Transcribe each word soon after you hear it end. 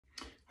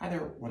Hi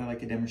there, what I'd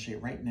like to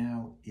demonstrate right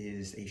now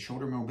is a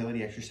shoulder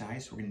mobility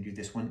exercise. We're going to do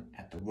this one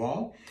at the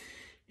wall.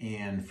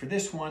 And for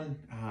this one,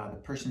 the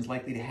person's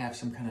likely to have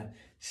some kind of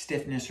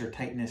stiffness or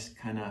tightness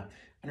kind of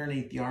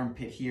underneath the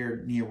armpit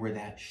here near where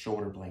that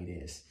shoulder blade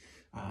is.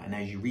 And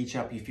as you reach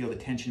up, you feel the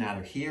tension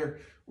either here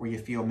or you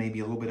feel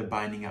maybe a little bit of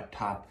binding up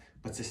top,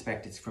 but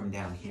suspect it's from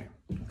down here,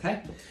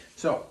 okay?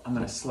 So I'm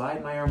going to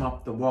slide my arm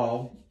up the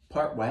wall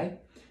part way.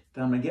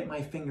 Then I'm going to get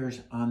my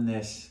fingers on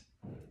this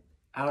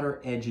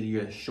outer edge of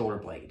your shoulder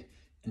blade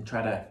and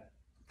try to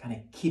kind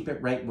of keep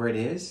it right where it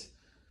is.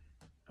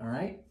 All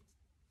right.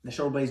 The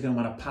shoulder blade is going to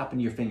want to pop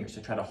into your fingers,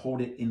 so try to hold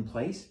it in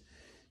place.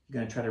 You're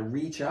going to try to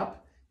reach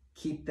up,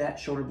 keep that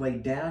shoulder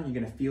blade down. You're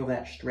going to feel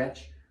that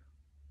stretch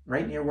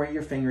right near where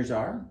your fingers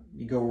are.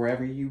 You go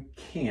wherever you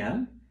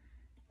can.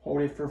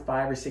 Hold it for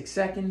 5 or 6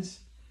 seconds.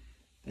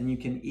 Then you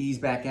can ease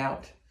back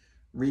out,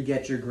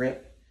 re-get your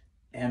grip,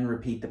 and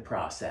repeat the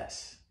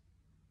process.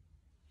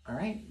 All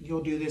right,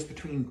 you'll do this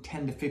between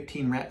 10 to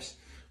 15 reps.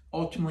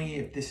 Ultimately,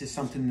 if this is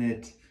something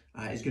that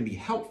is going to be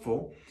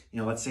helpful,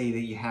 let's say that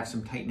you have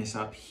some tightness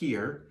up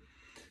here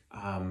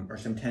or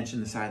some tension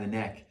in the side of the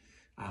neck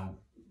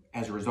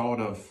as a result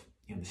of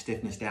the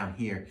stiffness down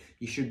here,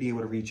 you should be able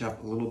to reach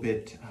up a little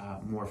bit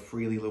more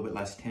freely, a little bit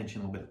less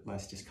tension, a little bit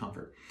less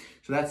discomfort.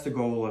 So that's the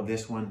goal of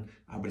this one,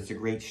 but it's a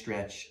great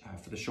stretch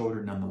for the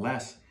shoulder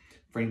nonetheless,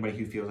 for anybody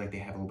who feels like they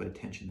have a little bit of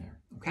tension there,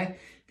 okay?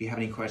 If you have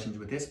any questions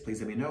with this,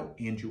 please let me know,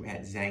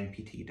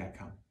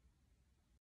 Andrew@zangpt.com.